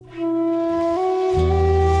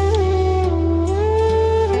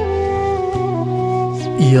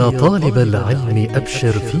يا طالب العلم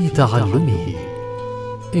أبشر في تعلمه،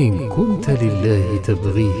 إن كنت لله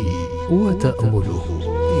تبغيه وتأمله.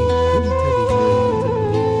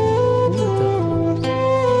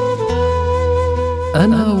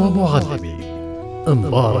 أنا ومعلمي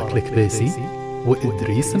مبارك الكباسي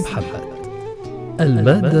وإدريس محمد.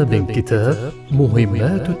 المادة من كتاب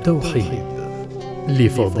مهمات التوحيد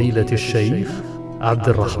لفضيلة الشيخ عبد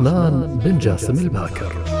الرحمن بن جاسم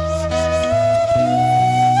الباكر.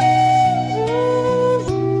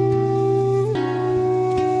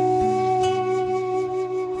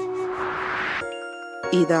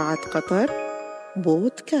 إذاعة قطر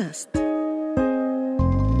بودكاست.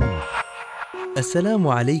 السلام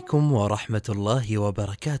عليكم ورحمة الله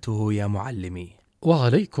وبركاته يا معلمي.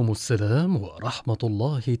 وعليكم السلام ورحمة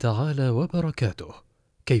الله تعالى وبركاته.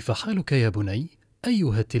 كيف حالك يا بني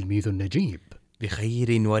أيها التلميذ النجيب؟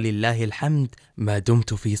 بخير ولله الحمد ما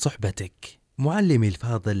دمت في صحبتك. معلمي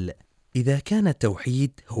الفاضل، إذا كان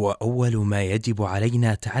التوحيد هو أول ما يجب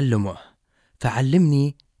علينا تعلمه،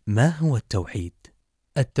 فعلمني ما هو التوحيد؟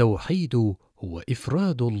 التوحيد هو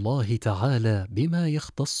إفراد الله تعالى بما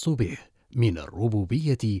يختص به من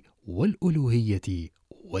الربوبية والألوهية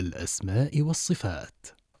والأسماء والصفات.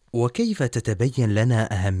 وكيف تتبين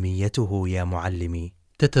لنا أهميته يا معلمي؟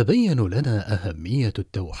 تتبين لنا أهمية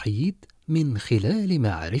التوحيد من خلال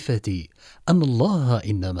معرفة أن الله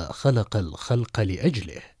إنما خلق الخلق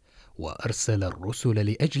لأجله، وأرسل الرسل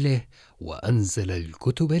لأجله، وأنزل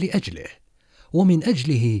الكتب لأجله، ومن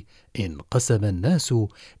أجله انقسم الناس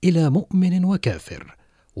إلى مؤمن وكافر،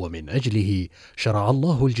 ومن أجله شرع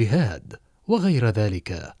الله الجهاد، وغير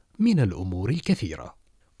ذلك من الأمور الكثيرة.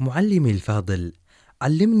 معلمي الفاضل،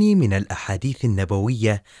 علمني من الأحاديث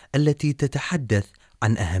النبوية التي تتحدث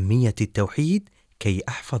عن أهمية التوحيد كي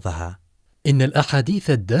أحفظها. إن الأحاديث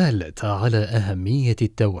الدالة على أهمية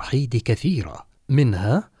التوحيد كثيرة،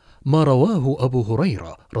 منها ما رواه أبو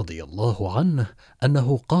هريرة رضي الله عنه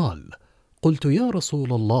أنه قال: قلت يا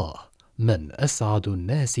رسول الله، من أسعد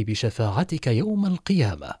الناس بشفاعتك يوم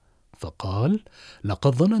القيامة؟ فقال: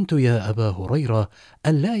 لقد ظننت يا أبا هريرة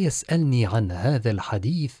أن لا يسألني عن هذا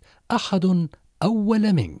الحديث أحد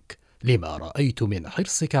أول منك، لما رأيت من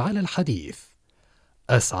حرصك على الحديث.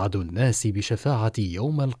 أسعد الناس بشفاعتي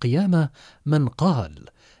يوم القيامة من قال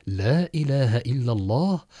لا إله إلا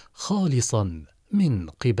الله خالصا من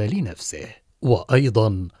قبل نفسه.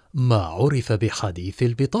 وأيضا ما عرف بحديث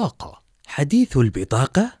البطاقة. حديث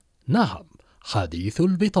البطاقة؟ نعم، حديث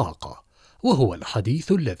البطاقة، وهو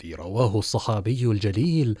الحديث الذي رواه الصحابي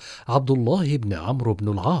الجليل عبد الله بن عمرو بن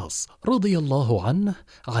العاص رضي الله عنه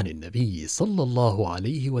عن النبي صلى الله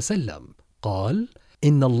عليه وسلم قال: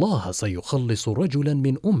 إن الله سيخلص رجلا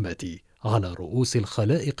من أمتي على رؤوس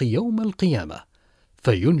الخلائق يوم القيامة،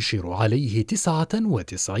 فينشر عليه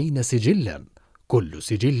 99 سجلا، كل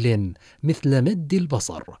سجل مثل مد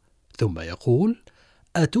البصر، ثم يقول: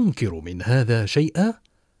 أتنكر من هذا شيئا؟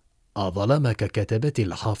 أظلمك كتبة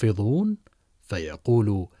الحافظون؟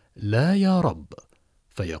 فيقول: لا يا رب.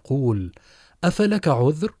 فيقول: أفلك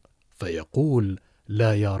عذر؟ فيقول: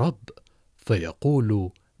 لا يا رب. فيقول: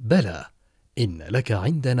 بلى، إن لك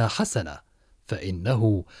عندنا حسنة،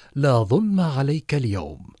 فإنه لا ظلم عليك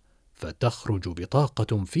اليوم. فتخرج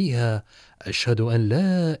بطاقة فيها: أشهد أن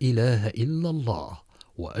لا إله إلا الله،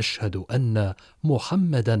 وأشهد أن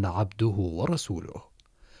محمدا عبده ورسوله.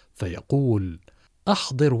 فيقول: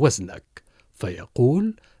 أحضر وزنك.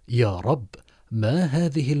 فيقول: يا رب، ما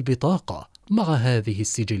هذه البطاقة مع هذه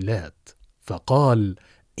السجلات؟ فقال: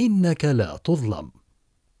 إنك لا تظلم.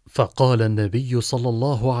 فقال النبي صلى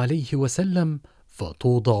الله عليه وسلم: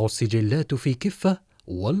 فتوضع السجلات في كفة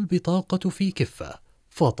والبطاقة في كفة،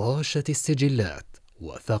 فطاشت السجلات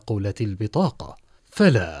وثقلت البطاقة،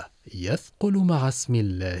 فلا يثقل مع اسم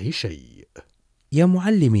الله شيء. يا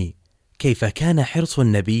معلمي، كيف كان حرص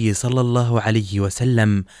النبي صلى الله عليه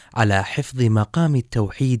وسلم على حفظ مقام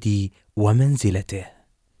التوحيد ومنزلته؟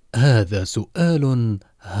 هذا سؤال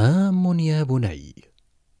هام يا بني.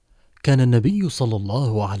 كان النبي صلى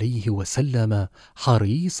الله عليه وسلم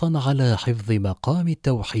حريصا على حفظ مقام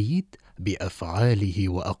التوحيد بأفعاله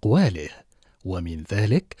وأقواله، ومن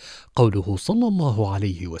ذلك قوله صلى الله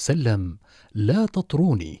عليه وسلم: لا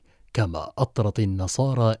تطروني كما أطرت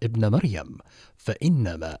النصارى ابن مريم،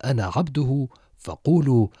 فإنما أنا عبده،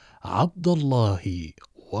 فقولوا عبد الله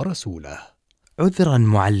ورسوله. عذرا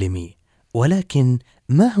معلمي، ولكن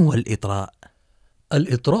ما هو الإطراء؟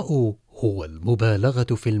 الإطراء هو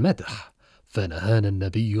المبالغة في المدح، فنهانا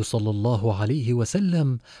النبي صلى الله عليه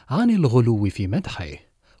وسلم عن الغلو في مدحه،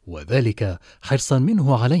 وذلك حرصا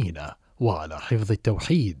منه علينا وعلى حفظ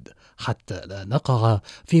التوحيد، حتى لا نقع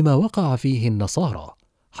فيما وقع فيه النصارى.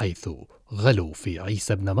 حيث غلوا في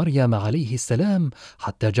عيسى ابن مريم عليه السلام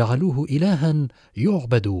حتى جعلوه إلها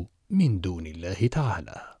يعبد من دون الله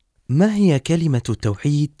تعالى. ما هي كلمة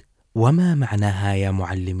التوحيد وما معناها يا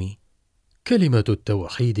معلمي؟ كلمة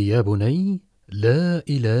التوحيد يا بني لا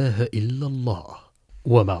إله إلا الله،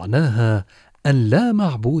 ومعناها أن لا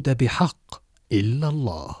معبود بحق إلا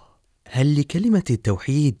الله. هل لكلمة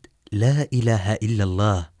التوحيد لا إله إلا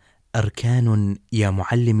الله أركان يا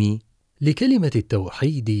معلمي؟ لكلمة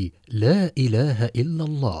التوحيد لا إله إلا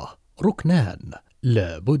الله ركنان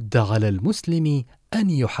لا بد على المسلم أن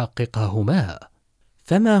يحققهما.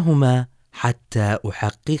 فما هما حتى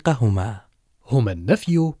أحققهما؟ هما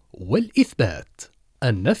النفي والإثبات.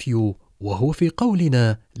 النفي وهو في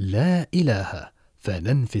قولنا لا إله،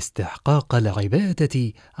 فننفي استحقاق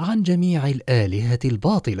العبادة عن جميع الآلهة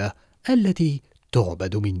الباطلة التي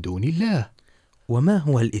تعبد من دون الله. وما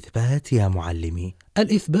هو الإثبات يا معلمي؟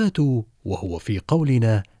 الإثبات وهو في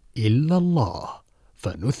قولنا إلا الله،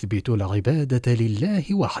 فنثبت العبادة لله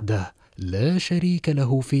وحده لا شريك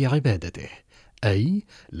له في عبادته، أي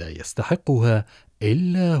لا يستحقها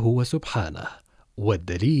إلا هو سبحانه.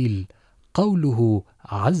 والدليل قوله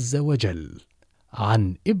عز وجل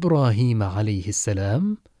عن إبراهيم عليه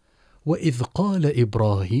السلام: وإذ قال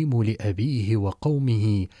إبراهيم لأبيه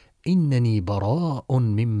وقومه إنني براء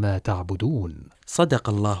مما تعبدون. صدق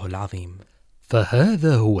الله العظيم.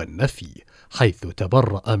 فهذا هو النفي، حيث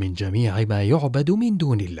تبرأ من جميع ما يعبد من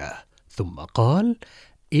دون الله، ثم قال: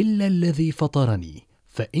 إلا الذي فطرني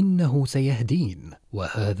فإنه سيهدين.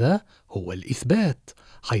 وهذا هو الإثبات،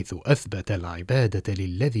 حيث أثبت العبادة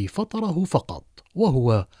للذي فطره فقط،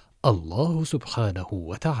 وهو الله سبحانه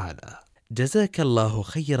وتعالى. جزاك الله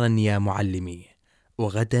خيرا يا معلمي،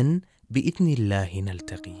 وغدا بإذن الله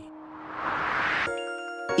نلتقي.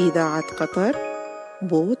 إذاعة قطر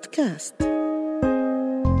بودكاست.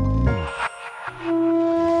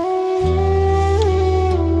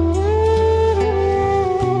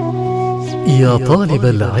 يا طالب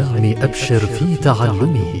العلم أبشر في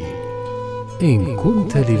تعلمه، إن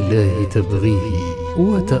كنت لله تبغيه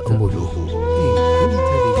وتأمله.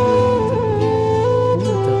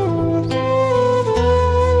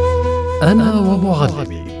 أنا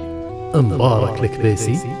ومعلمي مبارك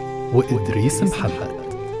الكباسي وإدريس محمد.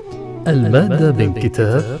 المادة من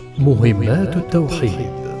كتاب مهمات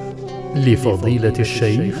التوحيد لفضيلة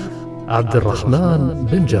الشيخ عبد الرحمن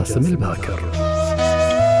بن جاسم الباكر.